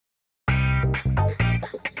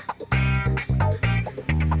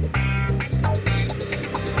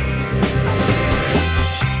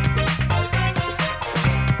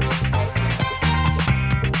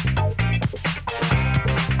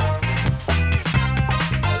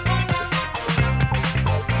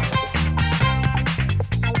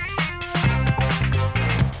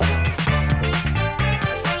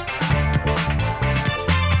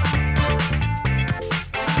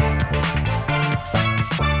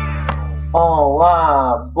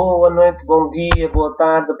Olá, boa noite, bom dia, boa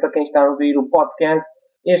tarde para quem está a ouvir o podcast.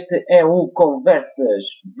 Este é o Conversas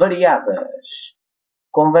Variadas.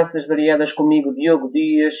 Conversas Variadas comigo, Diogo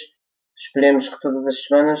Dias. Esperemos que todas as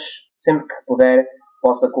semanas, sempre que puder,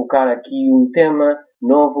 possa colocar aqui um tema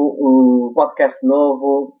novo, um podcast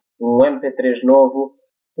novo, um MP3 novo,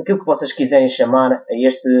 aquilo que vocês quiserem chamar a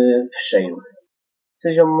este fecheiro.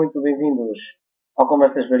 Sejam muito bem-vindos ao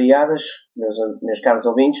Conversas Variadas, meus caros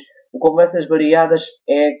ouvintes. O Conversas Variadas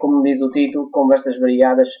é, como diz o título, Conversas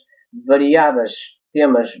Variadas. Variadas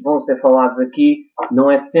temas vão ser falados aqui. Não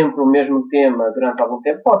é sempre o mesmo tema durante algum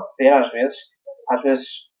tempo. Pode ser, às vezes. Às vezes,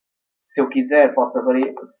 se eu quiser, posso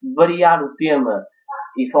variar o tema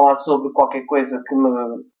e falar sobre qualquer coisa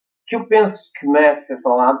que eu penso que merece ser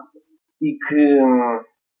falado e que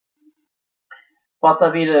possa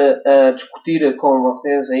vir a discutir com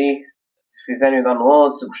vocês aí, se fizerem o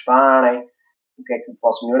download, se gostarem, o que é que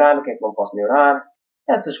posso melhorar, o que é que não posso melhorar,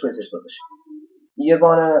 essas coisas todas. E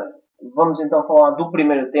agora vamos então falar do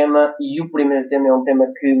primeiro tema, e o primeiro tema é um tema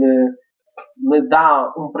que me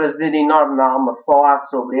dá um prazer enorme na alma falar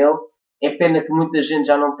sobre ele. É pena que muita gente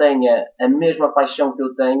já não tenha a mesma paixão que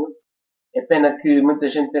eu tenho. É pena que muita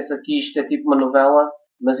gente pensa que isto é tipo uma novela,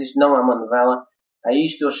 mas isto não é uma novela. A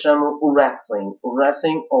isto eu chamo o wrestling. O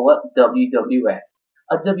wrestling ou a WWE.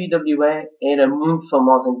 A WWE era muito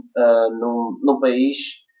famosa no país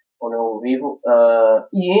onde eu vivo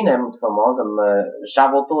e ainda é muito famosa, mas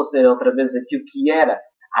já voltou a ser outra vez aquilo que era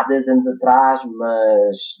há 10 anos atrás,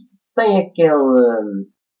 mas sem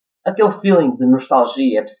aquele feeling de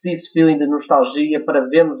nostalgia. É preciso feeling de nostalgia para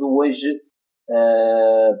vermos o hoje,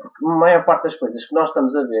 porque a maior parte das coisas que nós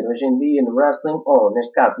estamos a ver hoje em dia no wrestling, ou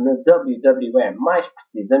neste caso na WWE mais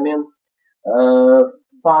precisamente,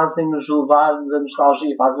 fazem-nos levar da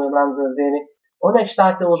nostalgia, fazem lembrar-nos a verem onde é que está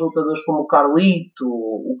aqueles lutadores como o Carlito,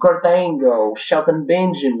 o Kurt Angle, o Shelton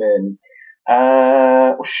Benjamin,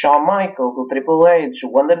 o Shawn Michaels, o Triple H,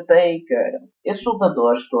 o Undertaker. Esses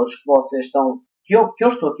lutadores todos que vocês estão, que eu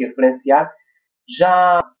estou aqui a referenciar,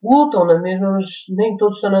 já lutam na mesma, mas nem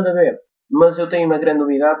todos estão nada a ver. Mas eu tenho uma grande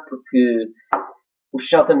novidade, porque o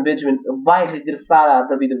Shelton Benjamin vai regressar à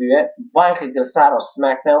WWE, vai regressar ao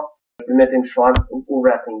SmackDown. Primeiro temos de falar o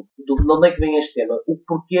wrestling. De onde é que vem este tema? O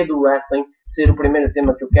porquê do wrestling ser o primeiro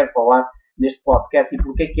tema que eu quero falar neste podcast e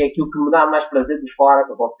porquê que é aquilo que me dá mais prazer de vos falar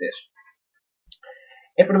com vocês.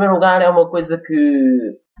 Em primeiro lugar, é uma coisa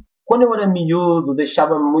que, quando eu era miúdo,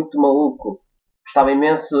 deixava-me muito maluco. Gostava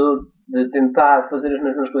imenso de tentar fazer as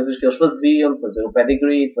mesmas coisas que eles faziam, fazer o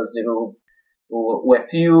pedigree, fazer o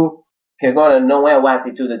FU, que agora não é o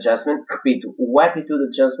Attitude Adjustment. Repito, o Attitude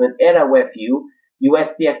Adjustment era o FU, e o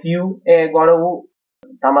STFU é agora o...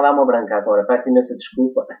 Está-me a dar uma branca agora, peço imensa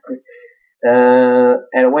desculpa.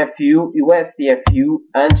 Era o FU e o STFU,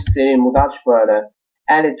 antes de serem mudados para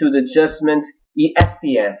Attitude Adjustment e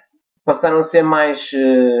STF. Passaram a ser mais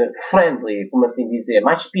friendly, como assim dizer,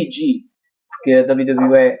 mais PG. Porque a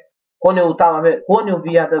WWE, quando eu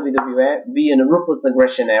via a WWE, via na Ruthless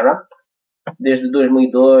Aggression Era, desde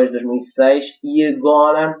 2002, 2006, e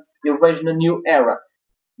agora eu vejo na New Era.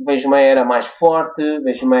 Vejo uma era mais forte,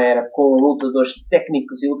 vejo uma era com lutadores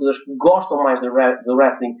técnicos e lutadores que gostam mais do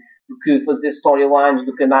wrestling do que fazer storylines,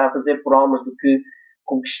 do que andar a fazer promos, do que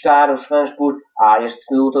conquistar os fãs por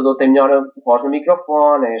este lutador tem melhor voz no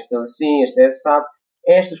microfone, este é assim, este é assado.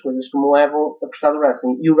 É estas coisas que me levam a gostar do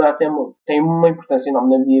wrestling. E o wrestling tem uma importância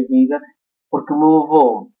enorme na minha vida porque me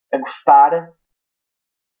levou a gostar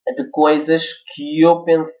de coisas que eu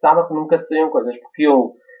pensava que nunca seriam coisas. Porque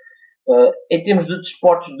eu, em termos de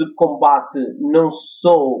desportos de combate, não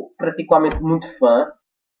sou particularmente muito fã.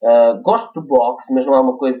 Gosto do boxe, mas não é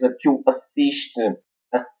uma coisa que eu assisto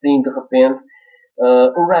assim de repente.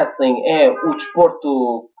 O wrestling é o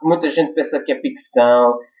desporto que muita gente pensa que é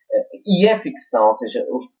ficção, e é ficção, ou seja,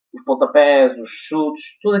 os pontapés, os chutes,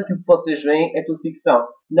 tudo aquilo que vocês veem é tudo ficção.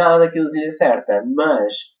 Nada daquilo lhe acerta,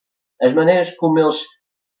 mas as maneiras como eles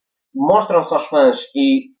mostram-se aos fãs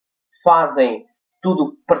e fazem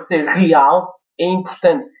tudo parecer real é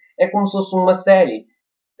importante. É como se fosse uma série.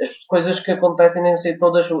 As coisas que acontecem nem são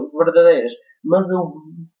todas verdadeiras, mas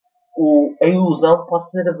a ilusão pode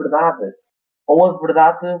ser a verdade. Ou a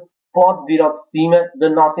verdade pode vir ao de cima da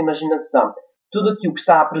nossa imaginação. Tudo aquilo que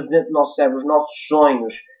está presente no nosso cérebro, os nossos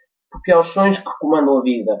sonhos, porque é os sonhos que comandam a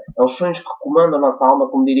vida, é os sonhos que comandam a nossa alma,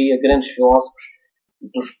 como diria grandes filósofos de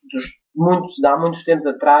há muitos tempos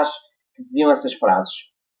atrás, que diziam essas frases.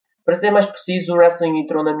 Para ser mais preciso, o wrestling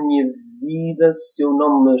entrou na minha vida, se eu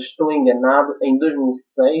não me estou enganado, em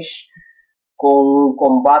 2006, com um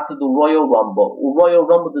combate do Royal Rumble. O Royal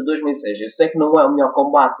Rumble de 2006. Eu sei que não é o melhor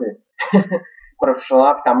combate para vos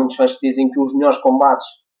falar, porque há muitos fãs que dizem que os melhores combates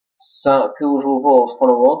que os levou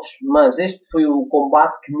foram outros, mas este foi o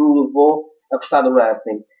combate que me levou a gostar do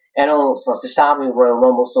wrestling. Se vocês sabem, o Royal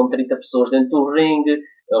Rumble são 30 pessoas dentro do ringue,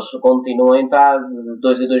 eles continuam a entrar de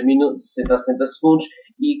 2 a 2 minutos, 60 a 60 segundos,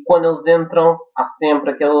 e quando eles entram, há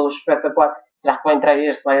sempre aquele espetacular. Será que vai entrar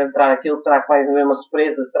este? Vai entrar aquele? Será que vai haver uma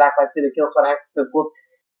surpresa? Será que vai ser aquele? Será que vai ser aquele?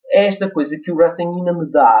 É esta coisa que o wrestling ainda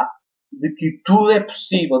me dá, de que tudo é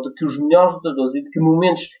possível, de que os melhores lutadores e de que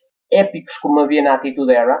momentos épicos como havia na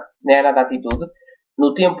era da Atitude,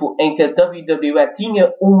 no tempo em que a WWE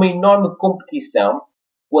tinha uma enorme competição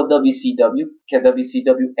com a WCW, que a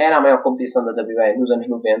WCW era a maior competição da WWE nos anos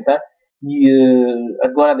 90, e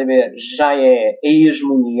agora a WWE já é a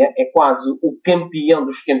hegemonia, é quase o campeão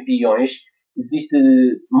dos campeões. Existem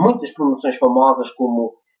muitas promoções famosas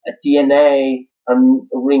como a TNA, a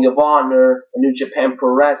Ring of Honor, a New Japan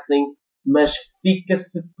Pro Wrestling, mas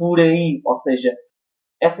fica-se por aí, ou seja,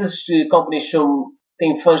 essas companies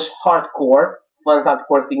têm fãs hardcore. Fãs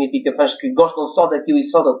hardcore significa fãs que gostam só daquilo e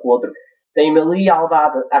só daquilo outro. Têm uma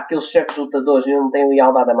lealdade àqueles certos lutadores e não têm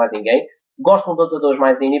lealdade a mais ninguém. Gostam de lutadores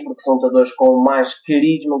mais indie porque são lutadores com mais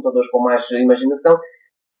carisma, lutadores com mais imaginação,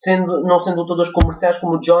 não sendo lutadores comerciais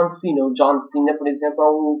como o John Cena. O John Cena, por exemplo, é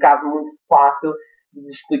um caso muito fácil de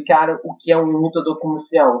explicar o que é um lutador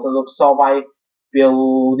comercial. Um lutador que só vai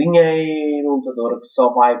pelo dinheiro, um lutador que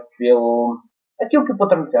só vai pelo aquilo que o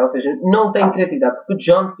patrão disser, ou seja, não tem criatividade, porque o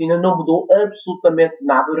John Cena não mudou absolutamente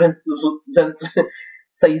nada durante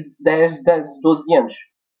 6, 10, 12 anos.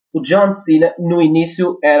 O John Cena, no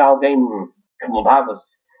início, era alguém que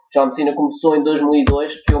mudava-se. John Cena começou em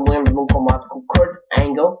 2002, que eu me lembro num combate com o Kurt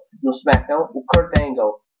Angle, no SmackDown. O Kurt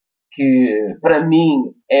Angle, que para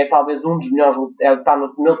mim é talvez um dos melhores, está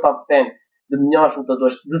no meu top 10 de melhores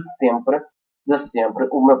lutadores de sempre.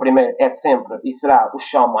 O meu primeiro é sempre e será o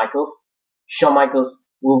Shawn Michaels. Shawn Michaels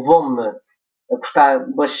levou-me a gostar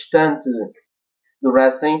bastante do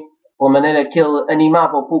wrestling, pela maneira que ele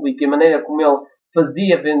animava o público e a maneira como ele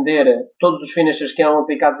fazia vender todos os finishers que eram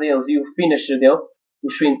aplicados a eles e o finisher dele, o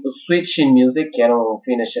Sweet Chin Music, que era um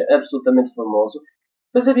finisher absolutamente famoso.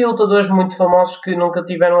 Depois havia lutadores muito famosos que nunca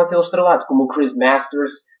tiveram aquele estrelado, como o Chris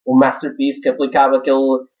Masters, o Masterpiece, que aplicava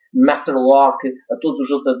aquele Master Lock a todos os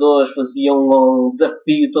lutadores, faziam um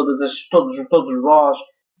desafio, todos os Raws.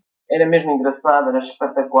 Era mesmo engraçado, era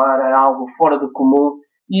espetacular, era algo fora do comum.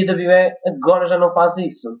 E a WWE agora já não faz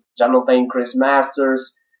isso. Já não tem Chris Masters,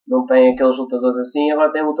 não tem aqueles lutadores assim,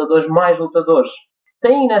 agora tem lutadores mais lutadores.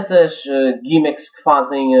 Tem nessas gimmicks que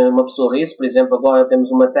fazem uma pessoa rir. Por exemplo, agora temos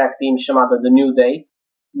uma tag team chamada The New Day.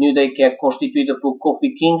 New Day que é constituída pelo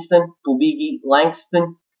Kofi Kingston, pelo Biggie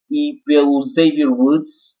Langston e pelo Xavier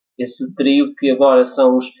Woods. Esse trio que agora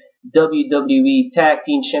são os WWE Tag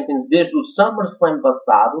Team Champions desde o SummerSlam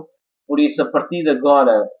passado. Por isso, a partir de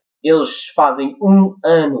agora, eles fazem um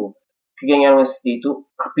ano que ganharam esse título.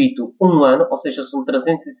 Repito, um ano, ou seja, são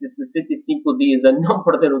 365 dias a não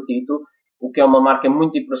perder o título, o que é uma marca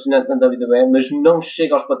muito impressionante na WWE, mas não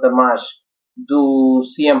chega aos patamares do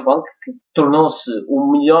CM Punk, que tornou-se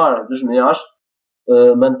o melhor dos melhores.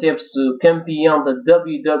 Manteve-se campeão da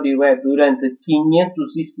WWE durante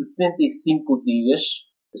 565 dias.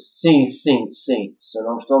 Sim, se eu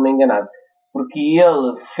não estou a me enganar. Porque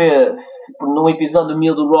ele no episódio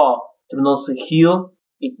 1000 do Raw, tornou-se heel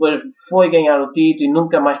e depois foi ganhar o título e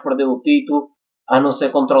nunca mais perdeu o título, a não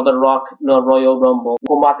ser contra o The Rock no Royal Rumble. O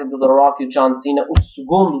combate entre o The Rock e o John Cena, o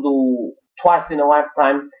segundo do Twice in a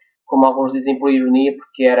Lifetime, como alguns dizem por ironia,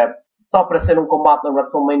 porque era só para ser um combate na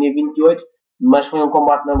WrestleMania 28, mas foi um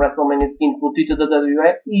combate na WrestleMania seguinte pelo título da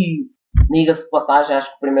WWE e, diga-se de passagem, acho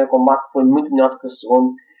que o primeiro combate foi muito melhor do que o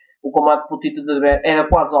segundo. O combate pelo título da WWE era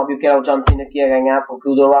quase óbvio que era o John Cena que ia ganhar, porque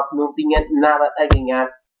o The Rock não tinha nada a ganhar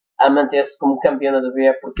a manter-se como campeão da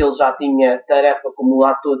WWE, porque ele já tinha tarefa como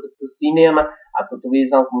ator de cinema, ator de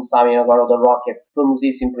televisão. Como sabem, agora o The Rock é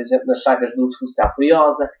famosíssimo, por exemplo, nas sagas do Social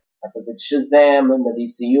Furiosa, a fazer de Shazam, na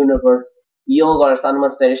DC Universe, e ele agora está numa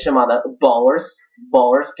série chamada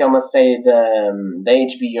Ballers, que é uma série da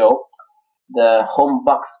HBO, da Home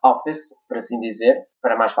Box Office, por assim dizer,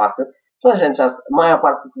 para mais fácil. Toda a gente a maior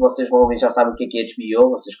parte do que vocês vão ouvir já sabe o que é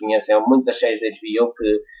HBO. Vocês conhecem muitas séries da HBO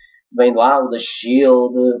que vêm de lá, o The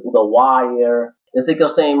Shield, o The Wire. Eu sei que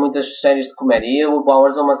eles têm muitas séries de comédia. E o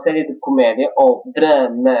Bowers é uma série de comédia, ou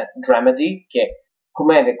dramedy, que é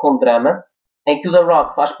comédia com drama, em que o The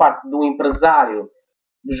Rock faz parte do empresário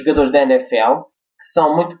dos jogadores da NFL, que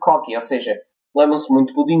são muito cocky, ou seja, levam-se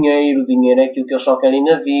muito pelo dinheiro. O dinheiro é aquilo que eles só querem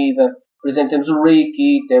na vida. Por exemplo, temos o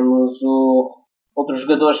Ricky, temos outros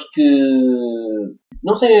jogadores que...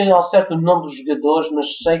 Não sei ao certo o nome dos jogadores,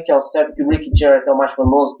 mas sei que é ao certo que o Ricky Jarrett é o mais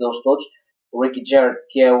famoso deles todos. o Ricky Jarrett,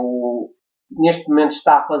 que é neste momento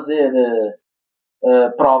está a fazer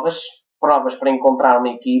provas para encontrar uma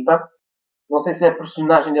equipa. Não sei se a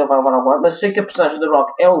personagem dele vai levar algum lado, mas sei que a personagem do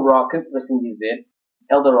Rock é o Rock, por assim dizer.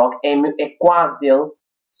 É o The Rock, é quase ele,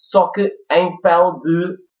 só que em pele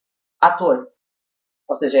de ator.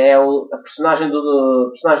 Ou seja, é a personagem do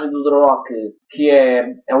The Rock, que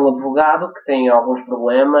é um advogado que tem alguns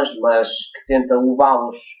problemas, mas que tenta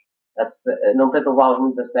levá-los, não tenta levá-los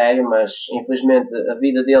muito a sério, mas infelizmente a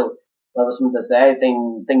vida dele leva-se muito a sério,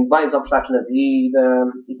 tem vários obstáculos na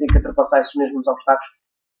vida e tem que ultrapassar esses mesmos obstáculos.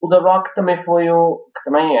 O The Rock também que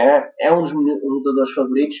também é um dos meus lutadores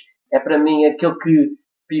favoritos. É para mim aquele que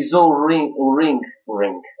pisou o ring, o ringue.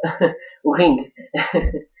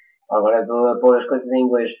 Agora estou a pôr as coisas em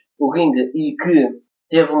inglês. O ringue, e que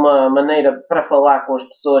teve uma maneira para falar com as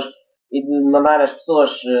pessoas e de mandar as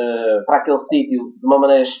pessoas para aquele sítio de uma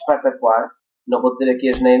maneira espetacular. Não vou dizer aqui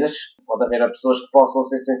as neiras, pode haver pessoas que possam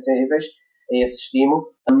ser sensíveis a esse estímulo,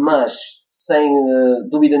 mas sem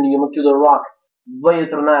dúvida nenhuma que o The Rock veio a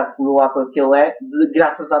tornar-se no ator que ele é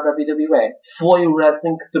graças à WWE. Foi o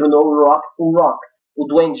wrestling que tornou o Rock. O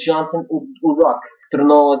Dwayne Johnson, o Rock.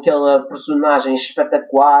 Tornou aquela personagem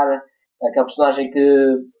espetacular, aquele personagem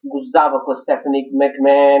que gozava com a Stephanie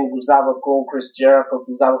McMahon, gozava com o Chris Jericho,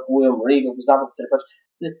 gozava com o William Regal, gozava com o Triple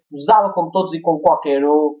H, gozava com todos e com qualquer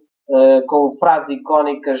um, com frases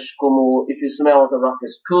icónicas como If you smell what the Rock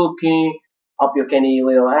is cooking, hope you can eat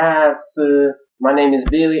little ass, my name is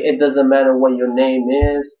Billy, it doesn't matter what your name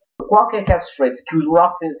is. Qualquer catchphrase que o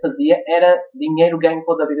Rock fazia era dinheiro ganho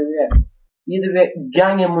pela WWE. E a WWE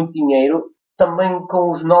ganha muito dinheiro também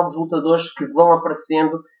com os novos lutadores que vão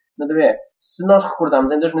aparecendo na WWE. Se nós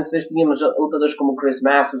recordarmos, em 2006 tínhamos lutadores como o Chris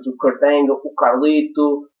Masters, o Kurt Angle, o Carlito,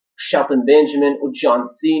 o Shelton Benjamin, o John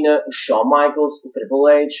Cena, o Shawn Michaels, o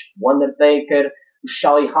Triple H, o Undertaker, o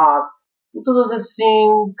Charlie Haas, lutadores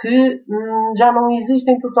assim que já não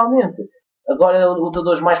existem totalmente. Agora, os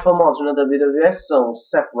lutadores mais famosos na WWE são o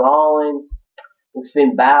Seth Rollins, o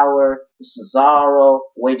Finn Balor, o Cesaro,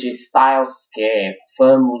 o AJ Styles, que é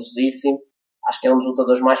famosíssimo. Acho que é um dos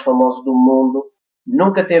lutadores mais famosos do mundo.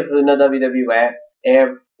 Nunca teve na WWE.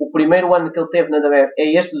 O primeiro ano que ele teve na WWE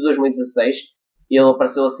é este de 2016. Ele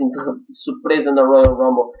apareceu assim de surpresa na Royal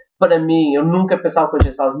Rumble. Para mim, eu nunca pensava que o AJ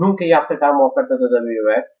Styles nunca ia aceitar uma oferta da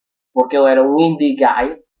WWE. Porque ele era um indie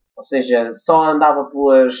guy. Ou seja, só andava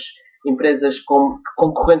pelas empresas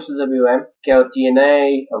concorrentes da WWE, que é a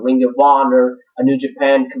TNA, a Ring of Honor, a New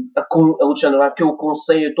Japan, a Lucha Underground, que eu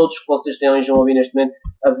aconselho a todos que vocês tenham a ouvir neste momento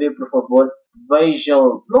a ver, por favor.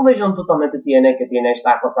 Não vejam totalmente a TNA, que a TNA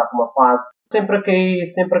está a passar por uma fase sempre a cair,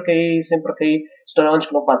 storylines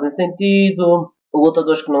que não fazem sentido,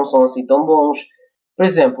 lutadores que não são assim tão bons. Por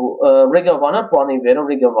exemplo, Ring of Honor, podem ver o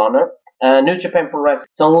Ring of Honor. New Japan Pro Wrestling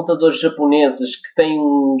são lutadores japoneses que têm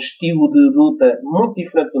um estilo de luta muito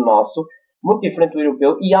diferente do nosso, muito diferente do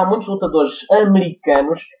europeu, e há muitos lutadores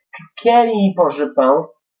americanos que querem ir para o Japão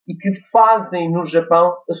e que fazem no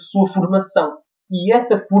Japão a sua formação. E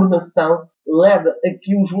essa formação leva a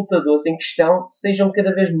que os lutadores em questão sejam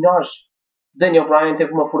cada vez melhores. Daniel Bryan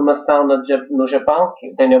teve uma formação no Japão,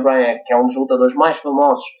 Daniel Bryan que é um dos lutadores mais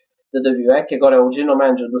famosos da WWE, que agora é o General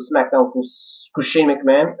Manager do SmackDown com o Shane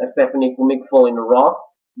McMahon, a Stephanie com o Mick Foley no Raw.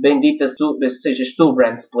 Bendita sejas tu,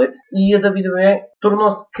 brand split. E a WWE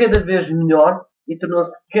tornou-se cada vez melhor e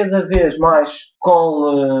tornou-se cada vez mais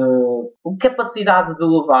com capacidade de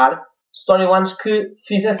levar storylines que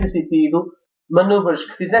fizessem sentido, manobras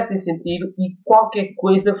que fizessem sentido e qualquer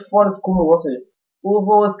coisa fora de comum. Ou seja,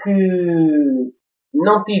 levou a que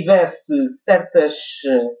não tivesse certas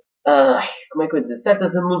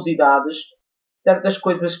certas animosidades, certas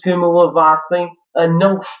coisas que me levassem a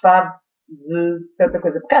não gostar de certa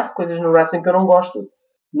coisa. Porque há coisas no wrestling que eu não gosto.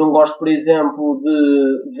 Não gosto, por exemplo,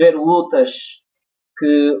 de ver lutas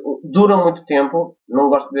que duram muito tempo. Não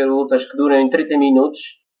gosto de ver lutas que duram 30 minutos.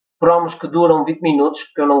 Promos que duram 20 minutos,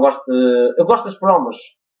 que eu não gosto de... Eu gosto das promos.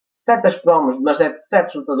 Certas promos, mas é de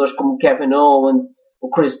certos lutadores como Kevin Owens, o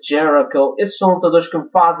Chris Jericho. Esses são lutadores que me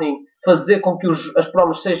fazem fazer com que as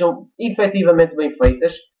promos sejam efetivamente bem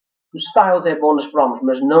feitas. O Styles é bom nas promos,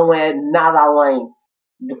 mas não é nada além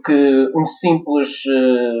do que um simples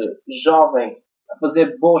jovem a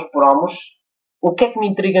fazer boas promos. O que é que me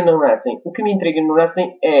intriga no wrestling? O que me intriga no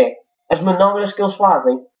wrestling é as manobras que eles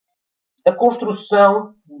fazem. A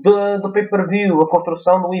construção do pay-per-view, a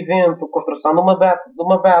construção do evento, a construção de uma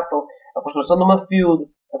battle, a construção de uma feud,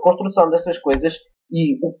 a construção dessas coisas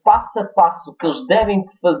e o passo a passo que eles devem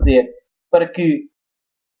fazer para que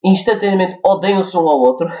instantaneamente odeiem-se um ao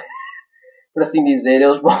outro, por assim dizer.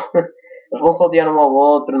 Eles vão Eles vão se odiar um ao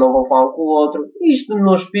outro, não vão falar um com o outro. Isto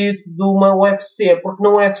no espírito de uma UFC, porque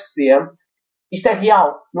no UFC isto é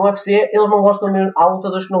real. No UFC eles não gostam mesmo. Há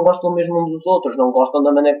lutadores que não gostam mesmo uns dos outros, não gostam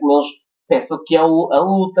da maneira como eles pensam que é a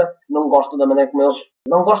luta, não gostam da maneira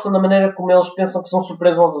como eles pensam que são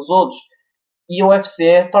superiores uns aos outros. E o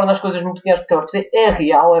UFC torna as coisas muito reais, porque o UFC é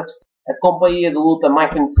real. A companhia de luta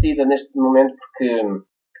mais conhecida neste momento, porque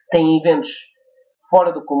tem eventos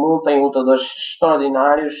fora do comum, tem lutadores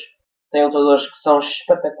extraordinários, tem lutadores que são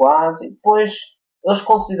espetaculares, e depois eles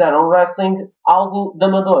consideram o wrestling algo de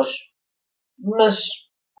amadores. Mas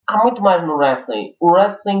há muito mais no wrestling. O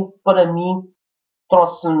wrestling, para mim,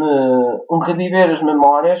 trouxe-me um reviver as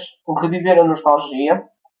memórias, um reviver a nostalgia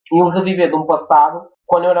e um reviver de um passado,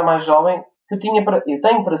 quando eu era mais jovem, que eu tenho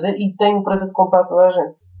prazer de contar a toda a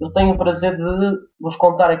gente. Eu tenho o prazer de vos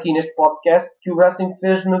contar aqui neste podcast que o wrestling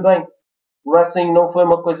fez-me bem. O wrestling não foi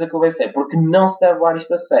uma coisa que eu pensei, porque não se deve levar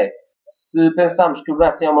isto a sério. Se pensarmos que o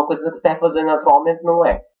wrestling é uma coisa que se deve fazer naturalmente, não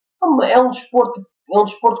é. É um desporto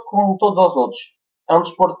como todos os outros. É um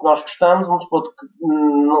desporto que nós gostamos, um desporto que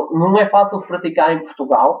não é fácil de praticar em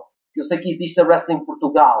Portugal. Eu sei que existe a wrestling em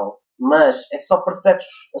Portugal, mas é só para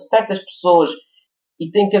certas pessoas e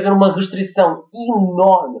tem que haver uma restrição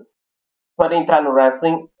enorme para entrar no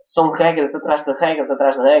wrestling. São regras atrás de regras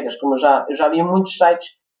atrás de regras. Como eu já vi em muitos sites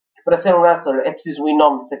que para ser um wrestler é preciso um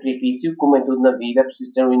enorme sacrifício, como em tudo na vida, é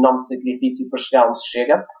preciso ter um enorme sacrifício para chegar onde se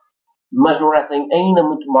chega. Mas no wrestling ainda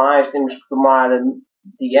muito mais, temos que tomar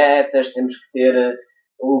dietas, temos que ter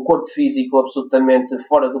um corpo físico absolutamente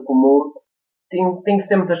fora do comum. Tem que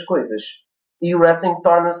ser muitas coisas. E o wrestling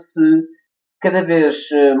torna-se cada vez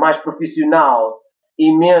mais profissional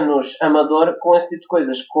e menos amador com esse tipo de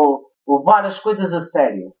coisas, com levar as coisas a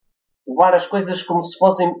sério. Levar as coisas como se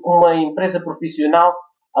fossem uma empresa profissional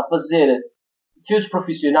a fazer feudos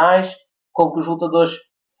profissionais, com que os lutadores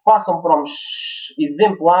façam promos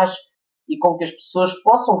exemplares e com que as pessoas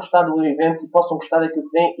possam gostar do evento e possam gostar daquilo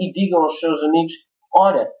que vem e digam aos seus amigos: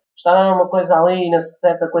 ora, está a dar uma coisa ali, nessa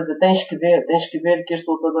certa coisa, tens que ver que este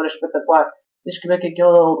lutador é espetacular, tens que ver que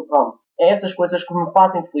aquele é o promo. É essas coisas que me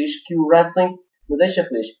fazem feliz, que o wrestling me deixa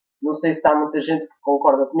feliz. Não sei se há muita gente que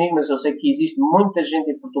concorda comigo, mas eu sei que existe muita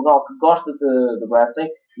gente em Portugal que gosta de wrestling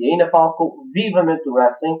e ainda fala vivamente do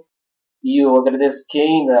wrestling, e eu agradeço que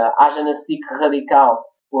ainda haja na SIC Radical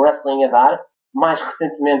o wrestling a dar. Mais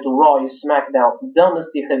recentemente o Raw e o SmackDown dão na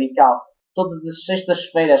SIC Radical todas as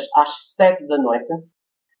sextas-feiras às 7 da noite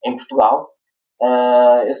em Portugal.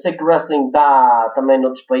 Eu sei que o wrestling dá também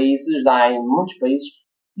noutros países, dá em muitos países,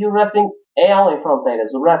 e o wrestling é além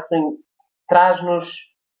fronteiras. O wrestling traz-nos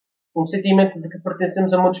um sentimento de que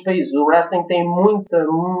pertencemos a muitos países. O wrestling tem muitos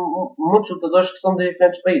lutadores que são de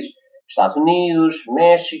diferentes países. Estados Unidos,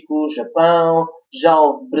 México, Japão, já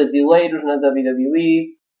houve brasileiros na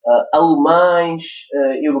WWE, alemães,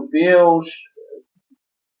 europeus.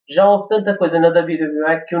 Já houve tanta coisa na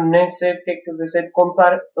WWE que eu nem sei o que é que eu sei de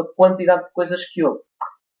contar a quantidade de coisas que houve.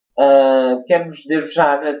 Quero-vos desde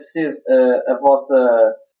já agradecer a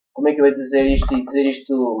vossa... Como é que eu ia dizer isto e dizer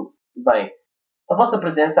isto bem? A vossa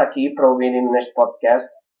presença aqui para ouvirem neste podcast.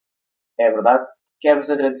 É verdade. Quero-vos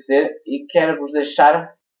agradecer e quero-vos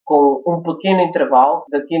deixar com um pequeno intervalo.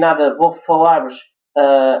 Daqui a nada vou falar-vos.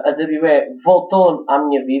 A WWE voltou à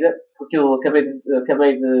minha vida, porque eu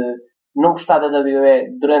acabei de não gostar da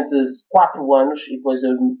WWE durante 4 anos e depois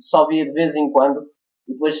eu só via de vez em quando,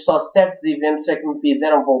 e depois só certos eventos é que me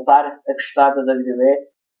fizeram voltar a gostar da WWE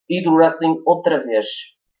e do wrestling outra vez.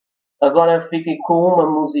 Agora fiquei com uma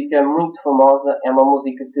música muito famosa, é uma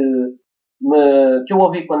música que eu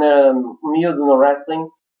ouvi quando era miúdo no wrestling,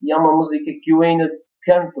 e é uma música que eu ainda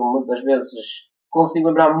canto muitas vezes. Consigo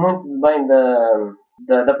lembrar muito bem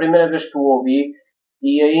da primeira vez que o ouvi,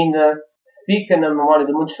 e ainda fica na memória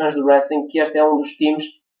de muitos fãs do wrestling que este é um dos times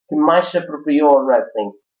que mais se apropriou ao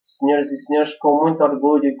wrestling. Senhoras e senhores, com muito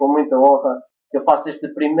orgulho e com muita honra, eu faço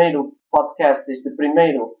este primeiro podcast, este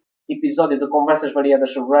primeiro episódio de Conversas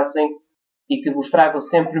Variadas sobre Wrestling, e que vos trago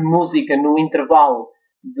sempre música no intervalo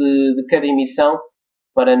de cada emissão,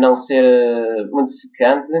 para não ser muito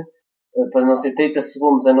secante, para não ser 30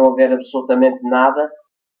 segundos a não haver absolutamente nada.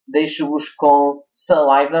 Deixo-vos com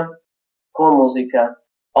Saliva, com a música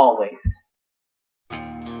Always.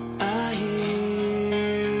 I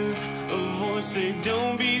hear a voice say,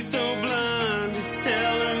 don't be so blind. It's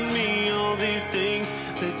telling me all these things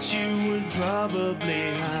that you would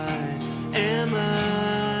probably hide. Am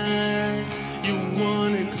I your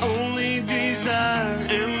one and only desire?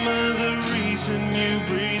 Am I the reason you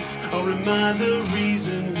breathe, or am I the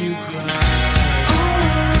reason you cry?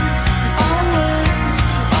 Always, always,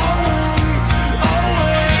 always,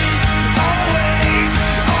 always, always,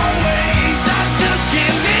 always.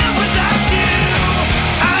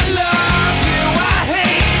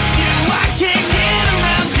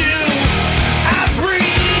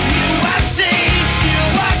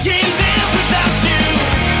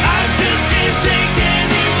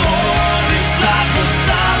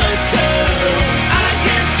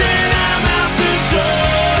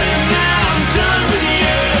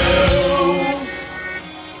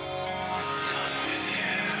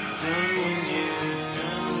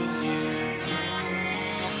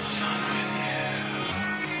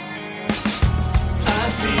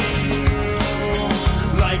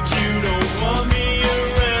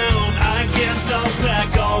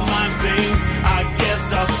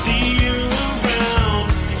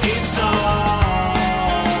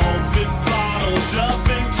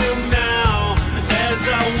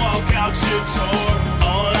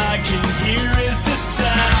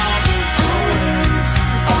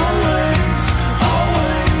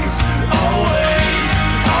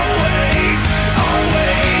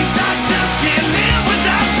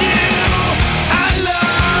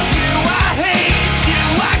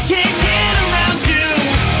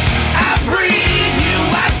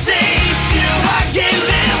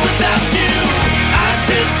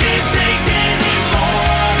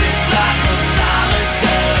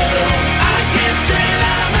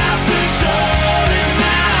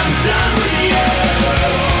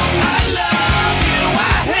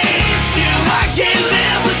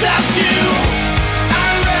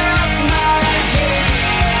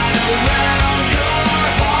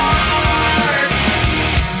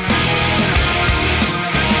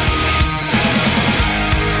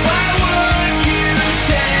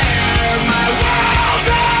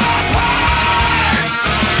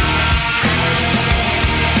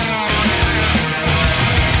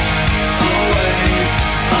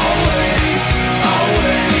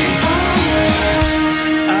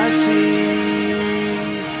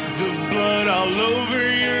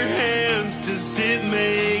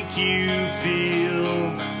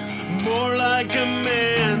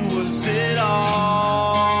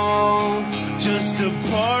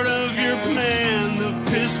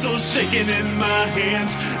 shaking in my hands,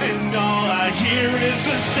 and all I hear is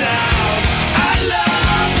the sound. I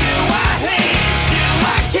love you, I hate you,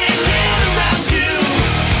 I can't live without you.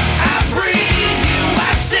 I breathe you,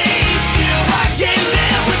 I taste you, I can't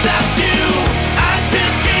live without you. I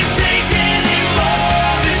just can't take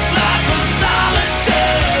anymore this life of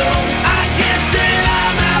solitude. I guess that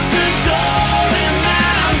I'm out the door and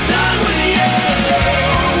that I'm done with you.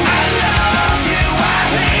 I love you, I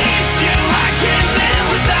hate you, I can't live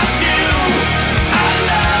without you. I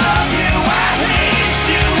love you, I hate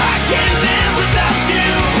you, I can't live without you.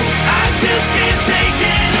 I just can't take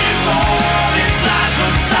anymore this life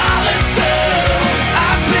of solitude.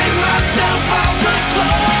 I picked myself off the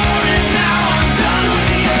floor and now I'm done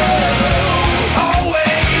with you.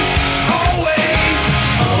 Always, always,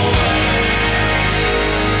 always.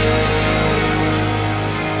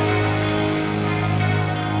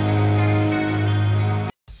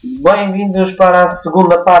 Bem-vindos para a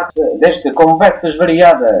segunda parte deste Conversas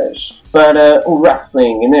Variadas para o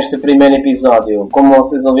Wrestling. Neste primeiro episódio, como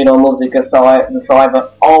vocês ouviram a música de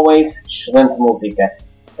Saliva Always, excelente música.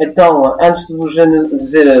 Então, antes de vos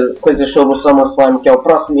dizer coisas sobre o SummerSlam, que é o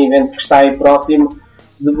próximo evento que está aí próximo,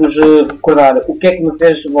 de vos recordar o que é que me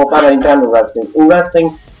fez voltar a entrar no Wrestling. O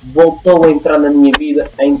Wrestling voltou a entrar na minha vida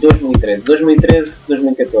em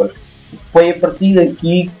 2013-2014. Foi a partir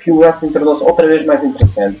daqui que o wrestling tornou-se outra vez mais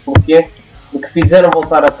interessante. Porquê? Porque fizeram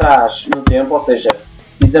voltar atrás no tempo, ou seja,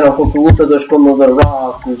 fizeram com que lutadores como o The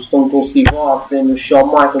Rock, o Stone Cold Steve Austin, o Shawn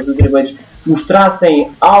Michaels, o Triple H,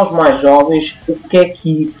 mostrassem aos mais jovens o que é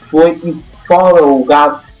que foi e qual é o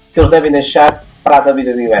legado que eles devem deixar para a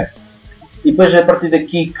WWE. E depois, a partir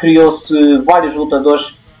daqui, criou-se vários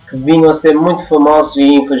lutadores que vinham a ser muito famosos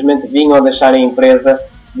e infelizmente vinham a deixar a empresa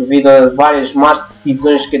devido a várias más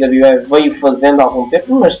decisões que a WWE veio fazendo há algum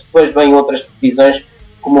tempo, mas depois vêm outras decisões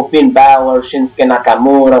como o Finn Balor, o Shinsuke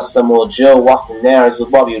Nakamura, o Samoa Joe, o Austin Aries, o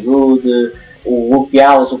Bobby Roode, o Luke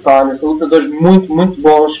Gallows, o Khan, são lutadores muito, muito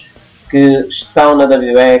bons que estão na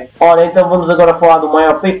WWE. Ora, então vamos agora falar do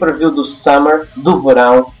maior pay-per-view do Summer, do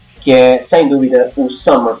verão, que é, sem dúvida, o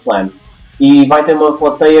SummerSlam. E vai ter uma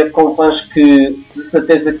plateia com fãs que, de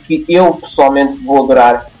certeza, que eu pessoalmente vou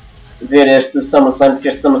adorar ver este SummerSlam, porque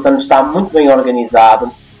este SummerSlam está muito bem organizado,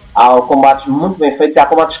 há combates muito bem feitos e há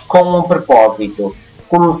combates com um propósito.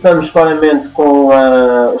 Começamos claramente com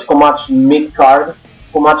os combates mid-card,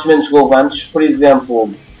 combates menos relevantes, por exemplo,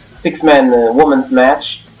 Six-Man Women's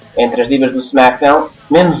Match entre as divas do SmackDown,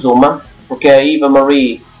 menos uma, porque a Eva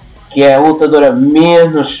Marie, que é a lutadora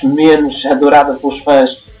menos adorada pelos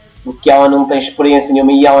fãs, porque ela não tem experiência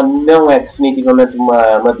nenhuma e ela não é definitivamente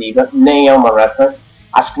uma diva, nem é uma wrestler.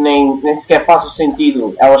 Acho que nem sequer faz o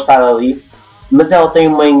sentido ela estar ali, mas ela tem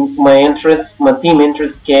uma interest, uma team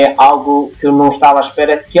interest, que é algo que eu não estava à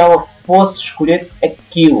espera que ela fosse escolher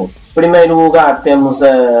aquilo. Em primeiro lugar temos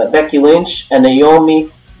a Becky Lynch, a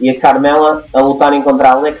Naomi e a Carmella a lutarem contra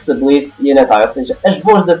a Alexa Bliss e a Natália, ou seja, as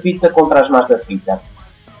boas da fita contra as más da fita.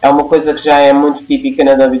 É uma coisa que já é muito típica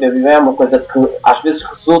na WWE, é uma coisa que às vezes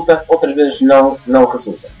resulta, outras vezes não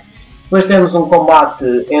resulta. Depois temos um combate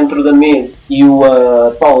entre o The Miz e o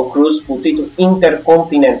Apollo Crews pelo título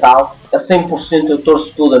intercontinental. A 100% eu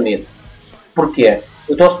torço pelo The Miz. Porquê?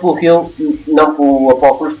 Eu torço pelo heel, não pelo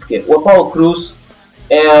Apollo Crews. Porquê? O Apollo Crews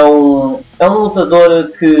é um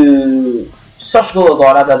lutador que só chegou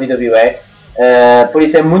agora à WWE. Por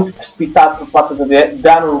isso é muito precipitado por parte da WWE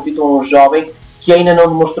dar um título a um jovem que ainda não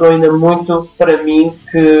demonstrou ainda muito para mim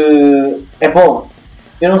que é bom.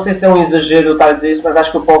 Eu não sei se é um exagero eu estar a dizer isso, mas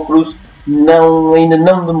acho que o Apollo Crews ainda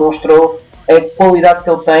não demonstrou a qualidade que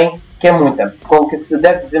ele tem, que é muita. Com que se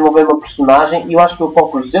deve desenvolver uma personagem, e eu acho que o Apollo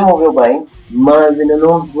Crews desenvolveu bem, mas ainda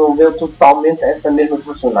não desenvolveu totalmente essa mesma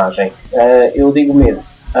personagem. Eu digo mesmo.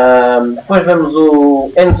 Depois vemos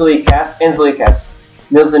o Enzo e Cass.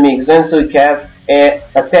 Meus amigos, Enzo e Cass é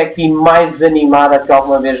a tag team mais animada que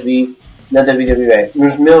alguma vez vi na WWE.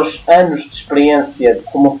 Nos meus anos de experiência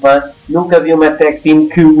como fã, nunca vi uma tag team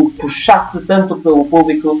que o puxasse tanto pelo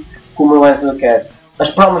público como o Enzo e Cass. As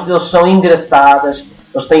promos deles são engraçadas,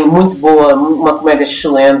 eles têm muito boa, uma comédia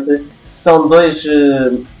excelente, são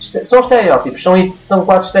são estereótipos, são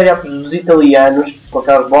quase estereótipos dos italianos, com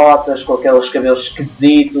aquelas botas, com aqueles cabelos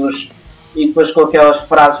esquisitos e depois com aquelas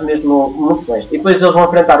frases mesmo muito bem. E depois eles vão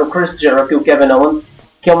enfrentar o Chris Jericho e o Kevin Owens,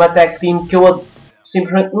 que é uma tag team que eu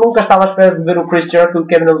simplesmente nunca estava à espera de ver o Chris Jericho e o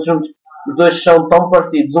Kevin Owens juntos. Os dois são tão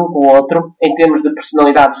parecidos um com o outro em termos de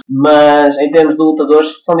personalidades, mas em termos de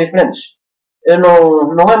lutadores são diferentes.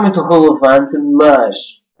 Não é muito relevante, mas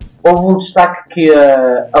houve um destaque que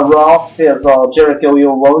a Raw fez ao Jericho e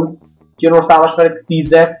ao Owens que eu não estava à espera que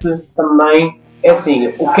fizesse também É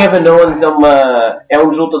assim, o Kevin Owens é um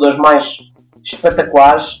dos lutadores mais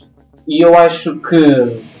espetaculares e eu acho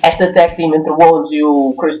que esta tag team entre o Owens e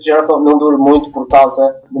o Chris Jericho não dura muito por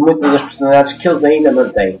causa de muitas das personalidades que eles ainda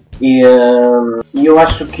mantêm. E eu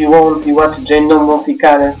acho que o Owens e o R2J não vão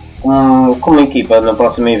ficar como uma equipa no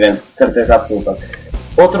próximo evento, de certeza absoluta.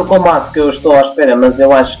 Outro combate que eu estou à espera, mas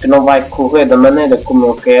eu acho que não vai correr da maneira como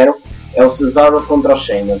eu quero, é o Cesaro contra o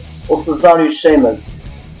Sheamus. O Cesaro e o Sheamus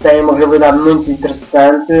têm uma realidade muito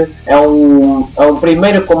interessante. É um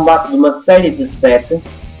primeiro combate de uma série de 7,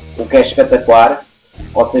 o que é espetacular.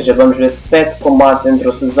 Ou seja, vamos ver 7 combates entre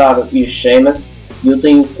o Cesaro e o Sheamus. E eu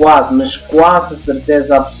tenho quase a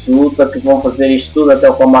certeza absoluta que vão fazer isto tudo até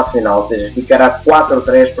o combate final. Ou seja, ficará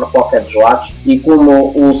 4-3 para qualquer dos lados. E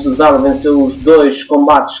como o Cesaro venceu os 2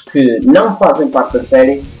 combates que não fazem parte da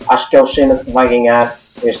série, acho que é o Sheamus que vai ganhar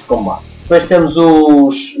este combate. Depois temos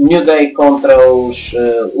os New Day contra os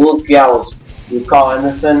Luke Gallows e o Carl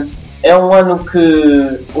Anderson. É um ano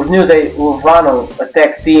que os New Day levaram a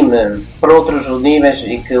tag team para outros níveis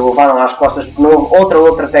e que levaram às costas, porque não houve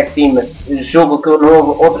outra tag team, julgo que não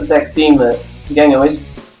houve outra tag team que ganhou isso.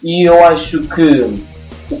 E eu acho que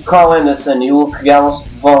o Carl Anderson e o Luke Gallows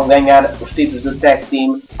vão ganhar os títulos de tag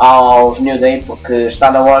team aos New Day, porque está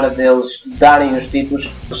na hora deles darem os títulos.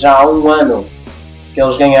 Já há um ano que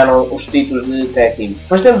eles ganharam os títulos de tag team.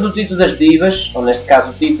 Depois temos o título das divas, ou neste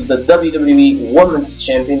caso o título da WWE Women's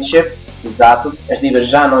Championship. Exato, as divas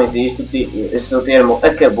já não existem, esse termo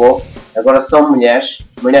acabou, agora são mulheres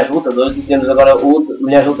lutadoras, e temos agora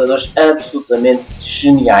mulheres lutadoras absolutamente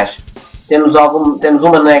geniais. Temos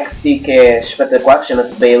uma na NXT que é espetacular, que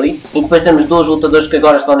chama-se Bayley, e depois temos 2 lutadores que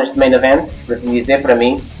agora estão neste main event, por assim dizer, para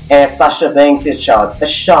mim, é Sasha Banks e a Charlotte. A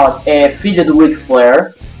Charlotte é a filha do Ric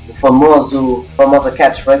Flair, famosa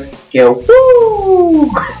catchphrase, que é o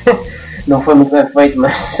não foi muito bem feito,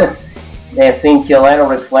 mas é assim que ele era, o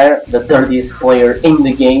Ric Flair, the dirtiest player in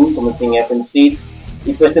the game, como assim é conhecido.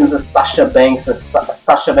 E depois temos a Sasha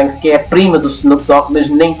Banks, que é a prima do Snoop Dogg, mas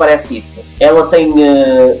nem parece isso. Ela tem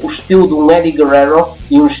o estilo de um Eddie Guerrero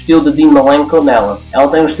e um estilo de Dean Malenko nela. Ela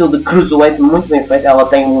tem um estilo de cruiserweight muito bem feito. Ela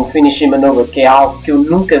tem um finishing maneuver que é algo que eu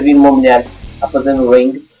nunca vi numa mulher a fazer no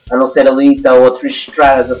ring, a não ser a Lita ou a Trish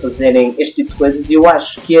Stratus a fazerem este tipo de coisas. E eu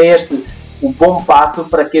acho que é este o bom passo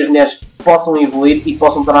para que as mulheres possam evoluir e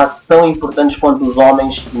possam tornar-se tão importantes quanto os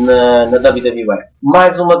homens na WWE.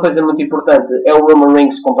 Mais uma coisa muito importante é o Roman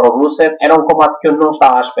Reigns contra o Rusev. Era um combate que eu não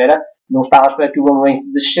estava à espera. Não estava à espera que o Roman Reigns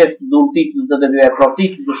descesse de um título da WWE para o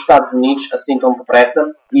título dos Estados Unidos assim tão depressa.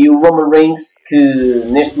 E o Roman Reigns, que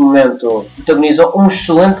neste momento protagonizou um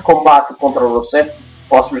excelente combate contra o Rusev.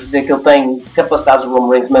 Posso-vos dizer que ele tem capacidades do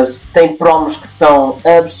Roman Reigns, mas tem promos que são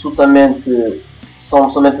absolutamente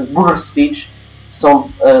aborrecidos. São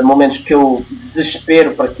momentos que eu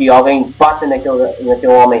desespero para que alguém bata naquele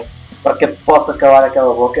homem para que possa calar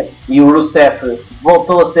aquela boca. E o Rusev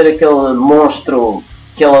voltou a ser aquele monstro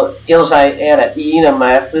que ele já era e ainda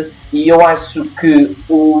merece. E eu acho que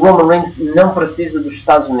o Roman Reigns não precisa dos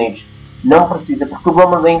Estados Unidos. Não precisa, porque o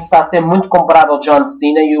Roman Reigns está a ser muito comparado ao John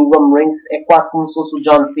Cena e o Roman Reigns é quase como se fosse o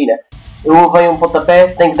John Cena. Eu levei um pontapé,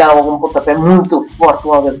 tenho que dar um pontapé muito forte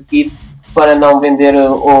logo a seguir para não vender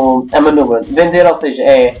a manobra. Vender, ou seja,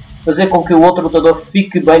 é fazer com que o outro lutador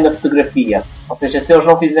fique bem na fotografia. Ou seja, se eles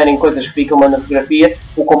não fizerem coisas que ficam bem na fotografia,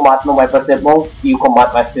 o combate não vai parecer bom e o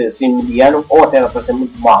combate vai ser assim mediano ou até vai parecer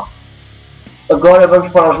muito mal. Agora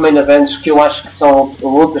vamos para os main events, que eu acho que são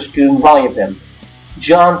lutas que valem a pena.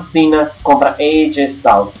 John Cena contra AJ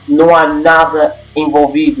Styles. Não há nada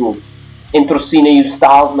envolvido entre o Cena e o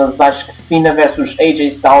Styles, mas acho que Cena versus AJ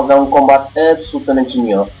Styles é um combate absolutamente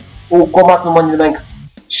genial. O combate no Money in the Bank,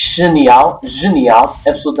 genial,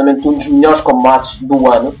 absolutamente um dos melhores combates do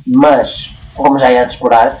ano, mas, como já ia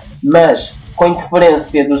explorar, mas com a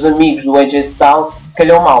interferência dos amigos do AJ Styles,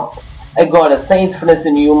 calhou mal. Agora, sem interferência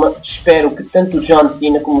nenhuma, espero que tanto o John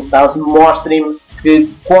Cena como o Styles mostrem que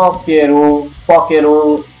qualquer um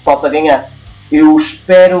possa ganhar. Eu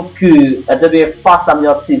espero que a WWE faça a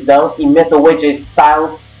melhor decisão e meta o AJ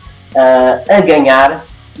Styles a ganhar,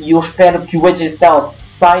 e eu espero que o AJ Styles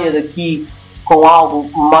saia daqui com algo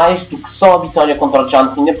mais do que só a vitória contra o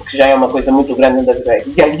John Cena, porque já é uma coisa muito grande na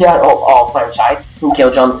WWE, ganhar ao franchise, que é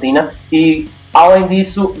o John Cena, e além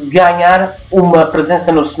disso ganhar uma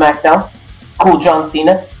presença no SmackDown com o John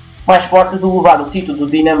Cena, mais forte do levar o título do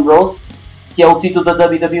Dean Ambrose, que é o título da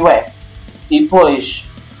WWE, e depois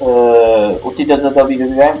o título da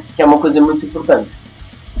WWE, que é uma coisa muito importante,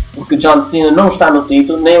 porque John Cena não está no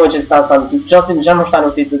título, nem o AJ Styles está no título. John Cena já não está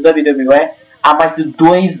no título da WWE há mais de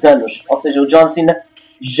 2 anos, ou seja, o John Cena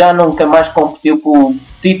já nunca mais competiu pelo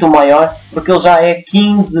título maior, porque ele já é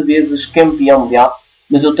 15 vezes campeão mundial.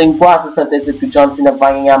 Mas eu tenho quase a certeza que o John Cena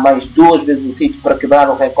vai ganhar mais 2 vezes o título para quebrar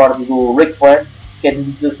o recorde do Ric Flair, que é de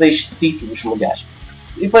 16 títulos mundiais.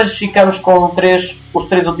 E depois ficamos com os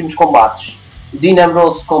 3 últimos combates. Dean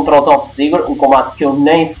Ambrose contra o Dolph Ziggler, um combate que eu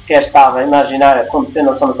nem sequer estava a imaginar acontecer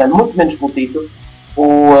na SummerSlam, muito menos pelo título.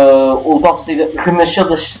 O Dolph Ziggler renasceu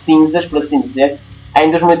das cinzas, por assim dizer. Em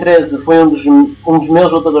 2013 foi um dos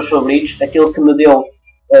meus lutadores favoritos, aquele que me deu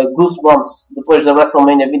goosebumps depois da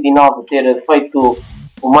WrestleMania 29 ter feito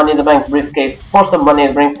o Money in the Bank Briefcase, posta Money in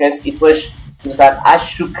the Briefcase, e depois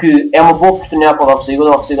acho que é uma boa oportunidade para o Dolph Ziggler.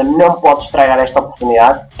 O Dolph Ziggler não pode estragar esta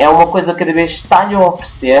oportunidade. É uma coisa que cada vez está-lhe a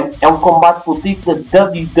oferecer. É um combate pelo título da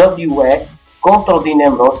WWE contra o Dean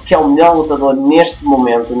Ambrose, que é o melhor lutador neste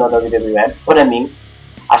momento na WWE, para mim.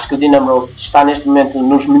 Acho que o Dean Ambrose está neste momento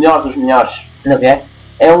nos melhores dos melhores na WWE.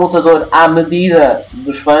 É um lutador à medida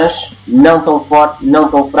dos fãs, não tão forte, não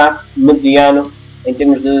tão fraco, mediano em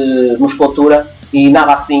termos de musculatura e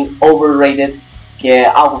nada assim overrated, que é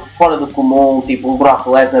algo fora do comum, tipo um Brock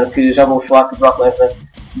Lesnar, que já vamos falar que o Brock Lesnar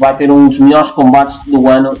vai ter um dos melhores combates do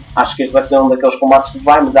ano. Acho que este vai ser um daqueles combates que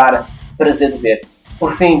vai me dar prazer de ver.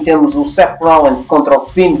 Por fim temos o Seth Rollins contra o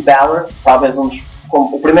Finn Balor, talvez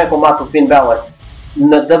o primeiro combate do Finn Balor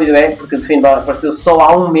na WWE, porque o Finn Balor apareceu só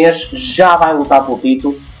há um mês, já vai lutar pelo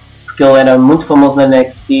título, porque ele era muito famoso na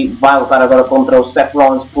NXT, vai lutar agora contra o Seth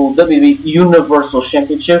Rollins pelo WWE Universal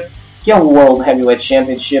Championship, que é o World Heavyweight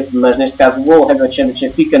Championship, mas neste caso o World Heavyweight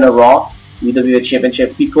Championship fica na Raw e o WWE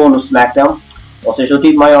Championship ficou no SmackDown, ou seja, o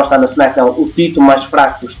título maior está no SmackDown, o título mais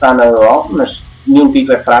fraco está na Raw, mas nenhum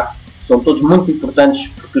título é fraco, são todos muito importantes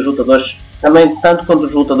porque os lutadores, também tanto quanto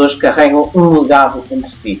os lutadores, carregam um legado entre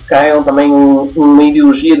si, carregam também uma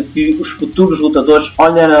ideologia de que os futuros lutadores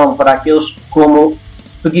olharão para aqueles como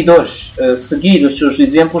seguidores, seguir os seus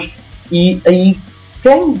exemplos, e aí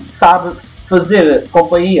quem sabe fazer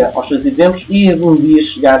companhia aos seus exemplos e um dia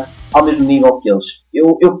chegar ao mesmo nível que eles.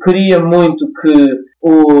 Eu queria muito que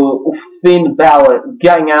o Finn Balor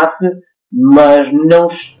ganhasse, mas não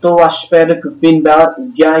estou à espera que o Finn Balor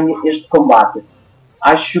ganhe este combate.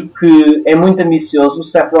 Acho que é muito ambicioso. O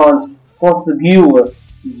Seth Rollins conseguiu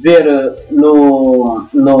ver no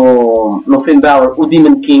Finn Balor o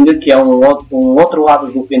Demon King, que é um outro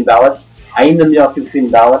lado do Finn Balor, ainda melhor que o Finn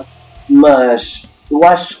Balor, mas eu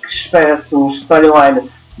acho que espera-se um storyline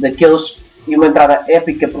daqueles e uma entrada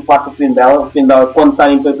épica por parte do Finn Balor. O Finn Balor, quando está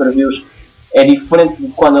em pay-per-views, é diferente de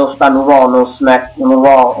quando ele está no Raw, no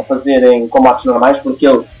Raw a fazer em combates normais, porque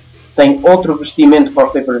ele tem outro vestimento para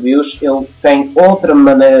os pay-per-views, ele tem outra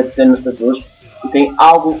maneira de ser nos pay-per-views, tem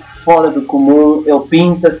algo fora do comum, ele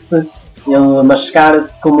pinta-se, ele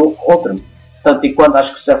mascara-se como outro. Portanto, e quando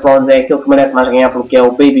acho que o Seth Rollins é aquele que merece mais ganhar, porque é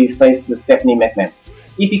o babyface de Stephanie McMahon.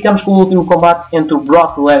 E ficamos com o último combate entre o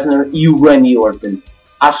Brock Lesnar e o Randy Orton.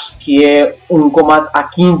 Acho que é um combate há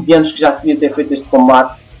 15 anos que já se devia ter feito este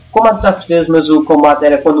combate. O combate já se fez, mas o combate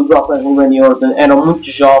era quando o Brock Lesnar e o Randy Orton eram muito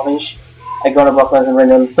jovens. Agora o Brock Lesnar e o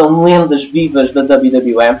Randy Orton são lendas vivas da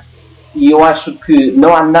WWE. E eu acho que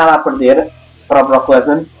não há nada a perder para o Brock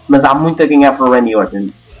Lesnar, mas há muito a ganhar para o Randy Orton.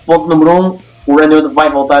 Ponto número 1, o Randy Orton vai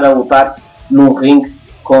voltar a lutar num ringue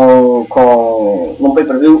num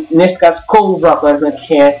pay-per-view, neste caso com o Brock Lesnar,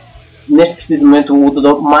 que é neste preciso momento o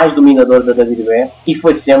lutador mais dominador da WWE e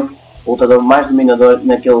foi sempre o lutador mais dominador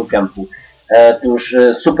naquele campo dos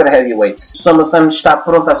Super Heavyweights. O SummerSlam está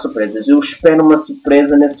pronto às surpresas. Eu espero uma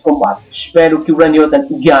surpresa nesse combate. Espero que o Randy Orton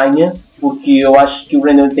ganhe, porque eu acho que o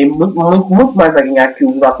Randy Orton tem muito mais a ganhar que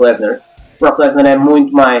o Brock Lesnar. O Brock Lesnar é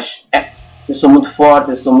muito mais eu sou muito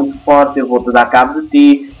forte, eu vou-te dar cabo de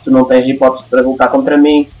ti, tu não tens hipótese para lutar contra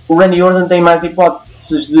mim. O Randy Orton tem mais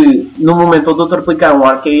hipóteses de, no momento, o doutor aplicar um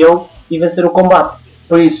RKO e vencer o combate.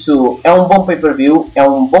 Por isso, é um bom pay-per-view, é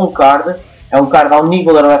um bom card, é um card ao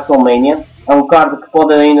nível da WrestleMania, é um card que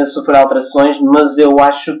pode ainda sofrer alterações, mas eu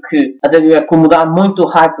acho que a WWE, como dá muito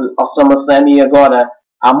hype ao SummerSlam, e agora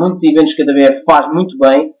há muitos eventos que a WWE faz muito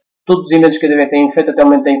bem, todos os eventos que a WWE tem feito até o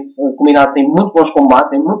momento têm combinado em muito bons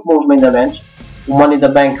combates, em muito bons main events. O Money in the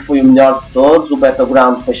Bank foi o melhor de todos, o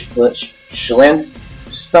Battleground foi excelente,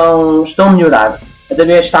 estão a melhorar. A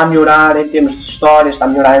WWE está a melhorar em termos de histórias, está a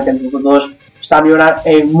melhorar em termos de lutadores, está a melhorar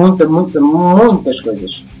em muitas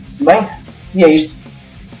coisas. Bem, e é isto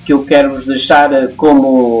que eu quero vos deixar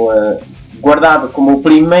como guardado como o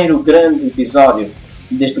primeiro grande episódio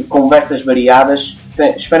deste Conversas Variadas.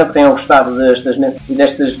 Espero que tenham gostado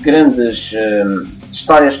destas grandes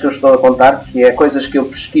histórias que eu estou a contar, que é coisas que eu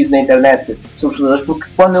pesquiso na internet sobre os lutadores, porque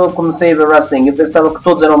quando eu comecei a ver wrestling eu pensava que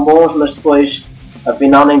todos eram bons, mas depois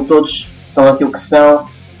afinal nem todos são aquilo que são.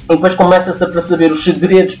 E depois começa-se a perceber os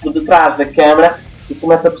segredos por detrás da câmara e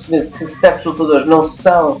começa a perceber que certos lutadores não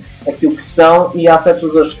são aquilo que são, e há certos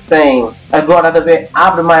lutadores que têm. Agora a deve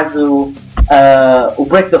abre mais o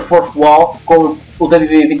Break the Fourth Wall com o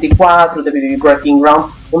WWE 24, o WWE Breaking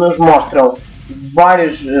Ground, onde nos mostram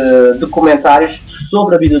vários documentários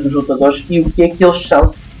sobre a vida dos lutadores e o que é que eles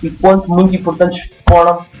são e quanto muito importantes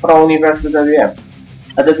foram para o universo da WWE.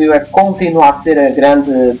 A WWE continua a ser a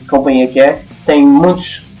grande companhia que é, tem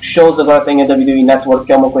muitos shows, agora tem a WWE Network,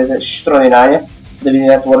 que é uma coisa extraordinária. A WWE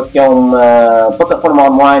Network, que é uma plataforma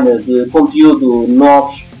online de conteúdo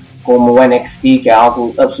novos, como o NXT, que é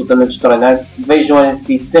algo absolutamente extraordinário. Vejam o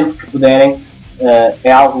NXT sempre que puderem,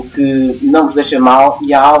 é algo que não vos deixa mal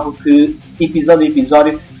e é algo que, episódio a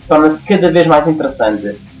episódio, torna-se cada vez mais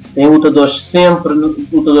interessante. Tem lutadores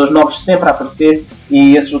novos sempre a aparecer,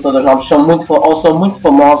 e esses lutadores novos são muito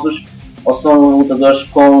famosos, ou são lutadores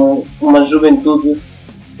com uma juventude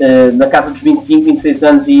na casa dos 25, 26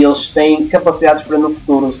 anos, e eles têm capacidades para no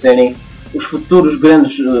futuro serem os futuros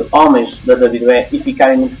grandes homens da WWE e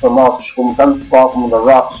ficarem muito famosos, como tanto como The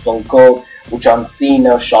Rock, Stone Cold, o John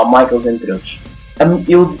Cena, o Shawn Michaels, entre outros.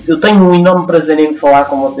 Eu tenho um enorme prazer em falar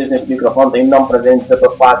com vocês neste microfone, tenho um enorme prazer em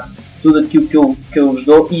desabafar tudo aquilo que eu vos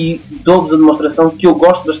dou, e dou-vos a demonstração que eu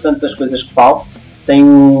gosto bastante das coisas que falo.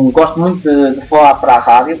 Gosto muito de falar para a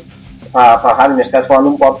rádio, neste caso falar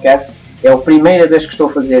num podcast. É a primeira vez que estou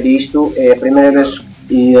a fazer isto, é a primeira vez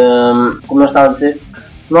e, como eu estava a dizer,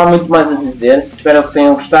 não há muito mais a dizer. Espero que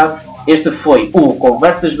tenham gostado. Este foi o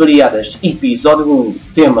Conversas Variadas, episódio 1,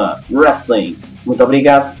 tema Wrestling. Muito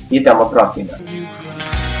obrigado e até uma próxima.